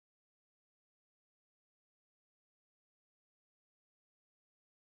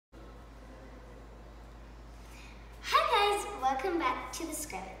welcome back to the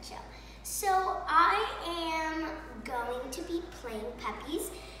Scarlet Show. So I am going to be playing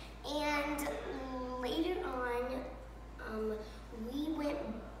puppies, and later on, we went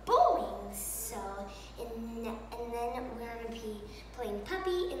bowling. So and then we're gonna be playing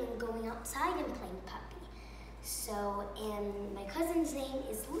puppy, and then going outside and playing puppy. So and my cousin's name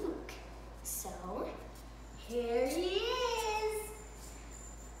is Luke. So here he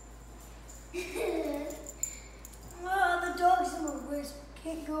is. Oh, the dog's in my wrist.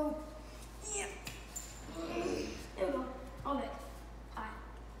 Can't go. Yeah. There we go. Okay. Hi.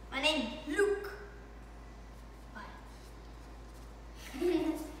 My name's Luke. Bye.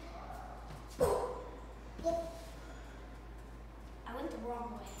 I went the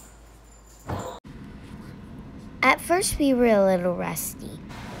wrong way. At first, we were a little rusty.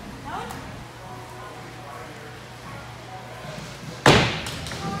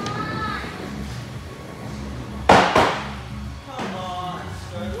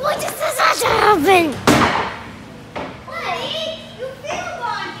 What does this have to happen? Buddy, you feel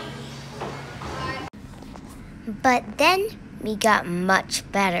on me. But then we got much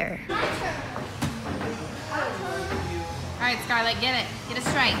better. All right, Scarlett, get it. Get a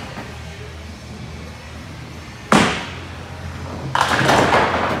strike.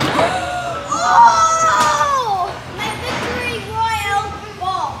 Oh! My victory royal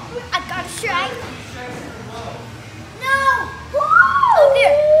ball. I got a strike. No! Oh,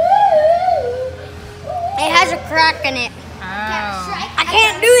 dear. It has a crack in it. Oh. I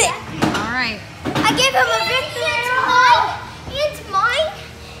can't do it. All right. I gave him a victory. It's mine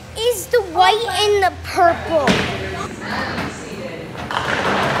is the white and the purple.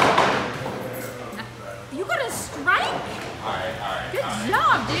 You got a strike? Good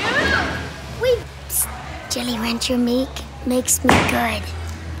job, dude. Jelly Rancher makes me good.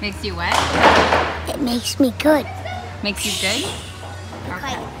 Makes you what? It makes me good. Makes you good?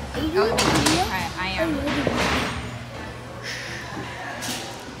 Okay. Are you Oh, thank you. I am.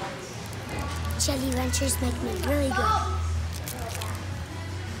 Jelly Ranchers make me really good.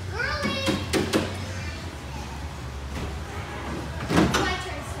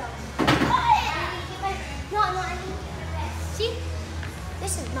 See?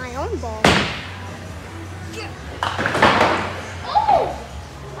 This is my own ball. Oh!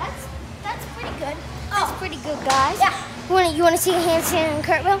 That's pretty good. That's pretty good, guys. Yeah. You wanna see a handstand and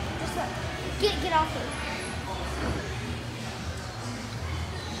cartwheel? Get off it.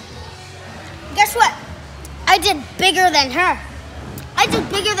 Guess what? I did bigger than her. I did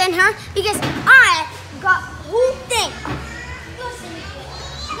bigger than her because I got the whole thing.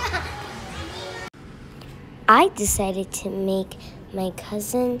 I decided to make my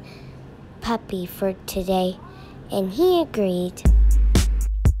cousin puppy for today, and he agreed.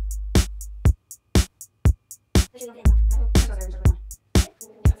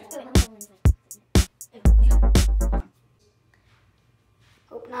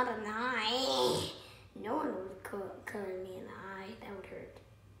 Hope not an eye. No one would color me an eye. That would hurt.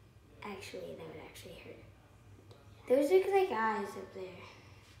 Actually, that would actually hurt. Those look like eyes up there.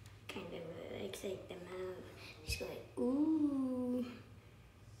 Kind of like the mouth. Just go like, ooh.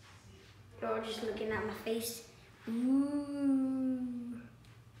 They're all just looking at my face. Ooh.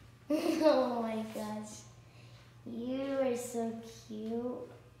 Oh my gosh. You are so cute.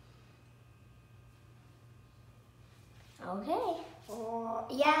 Okay. Oh,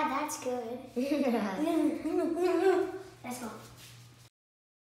 yeah, that's good. Let's go.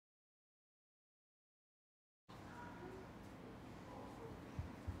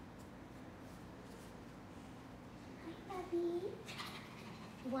 Hi, Bobby.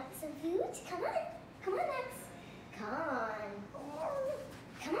 Want some food? Come on. Come on, Max. Come on.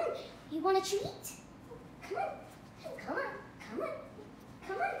 Come on. You want a treat? Come on. Come on. Come on.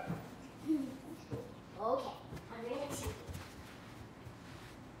 Come on. Okay. I'm going to treat you.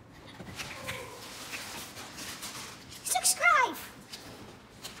 Subscribe.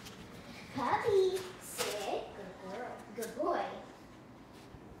 Puppy. Sit. Good girl. Good boy.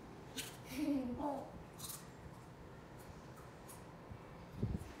 Good boy.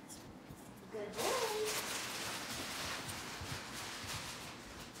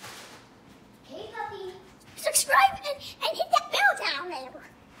 Hey, puppy. Subscribe and hit that bell down there.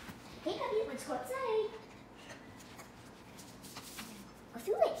 Hey, puppy, let's go outside. Go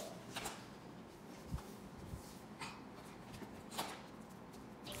through it.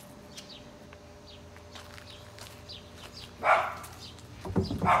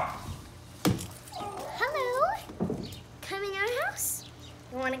 Hello. Come in our house.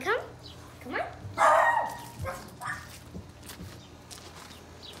 You want to come? Come on.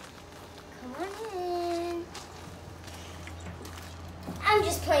 Come on in.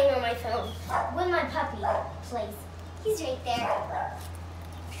 home when my puppy plays. He's right there.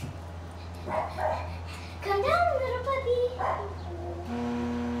 Come down, little puppy.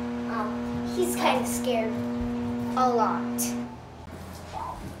 He's kind of scared a lot.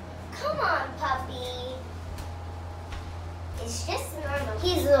 Come on, puppy. It's just normal.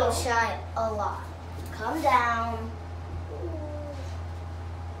 He's a little shy a lot. Calm down.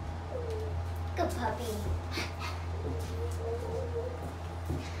 Good puppy.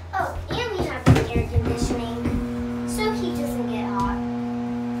 Oh, and we have the air conditioning, so he doesn't get hot.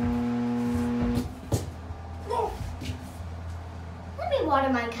 Let me water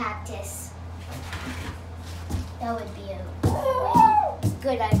my cactus. That would be a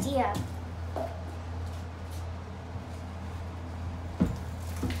good idea.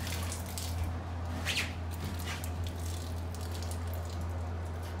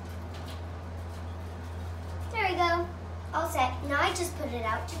 There we go. All set. Now I just put it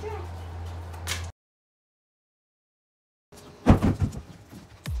out to dry.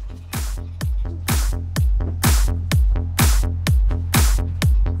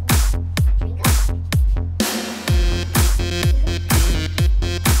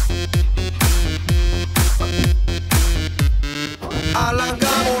 알랑가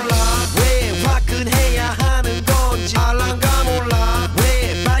몰라 왜 화끈해야 하는 건지 알랑가 몰라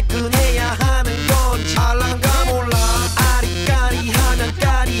왜 발끈해야 하는 건지 알랑가 몰라 아리까리하면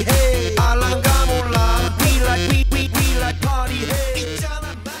까리해 알랑가 몰라 we like party 해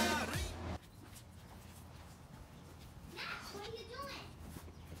있잖아 말이 What are you doing?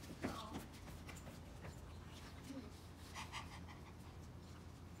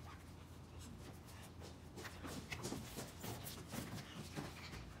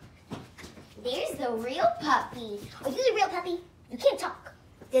 There's the real puppy. Are you the real puppy? You can't talk.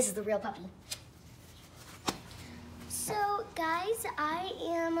 This is the real puppy. So, guys, I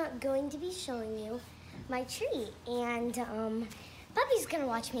am going to be showing you my tree, and Puppy's gonna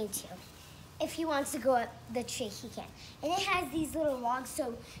watch me too. If he wants to go up the tree, he can. And it has these little logs,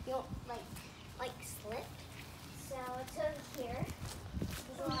 so you don't like slip. So it's over here.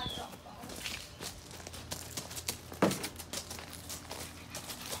 These logs don't fall.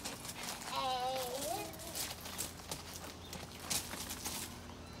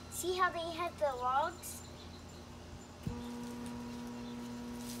 See how they had the logs?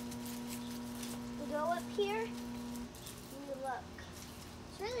 You go up here, and you look.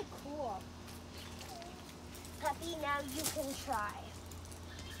 It's really cool. Puppy, now you can try.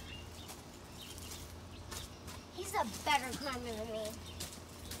 He's a better climber than me.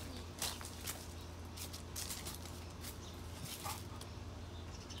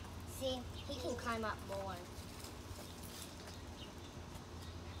 See, he can climb up more.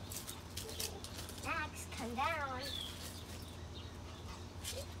 Max, come down.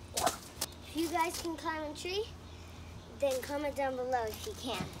 If you guys can climb a tree, then comment down below if you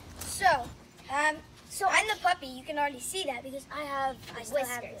can. So I'm the puppy. You can already see that because I still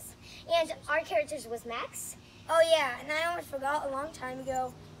have Whiskers. this. And our characters was Max. Oh yeah, and I almost forgot a long time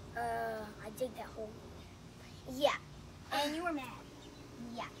ago. I dig that hole. Yeah. And you were mad.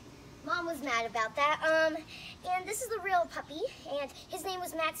 Yeah. Mom was mad about that. And this is the real puppy, and his name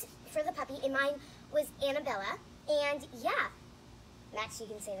was Max for the puppy, and mine was Annabella. And yeah. Max, you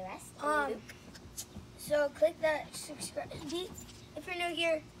can say the rest. So click that subscribe. If you're new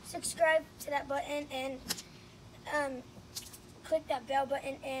here, subscribe to that button and click that bell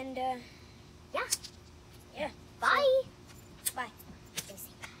button and Yeah. yeah. Bye.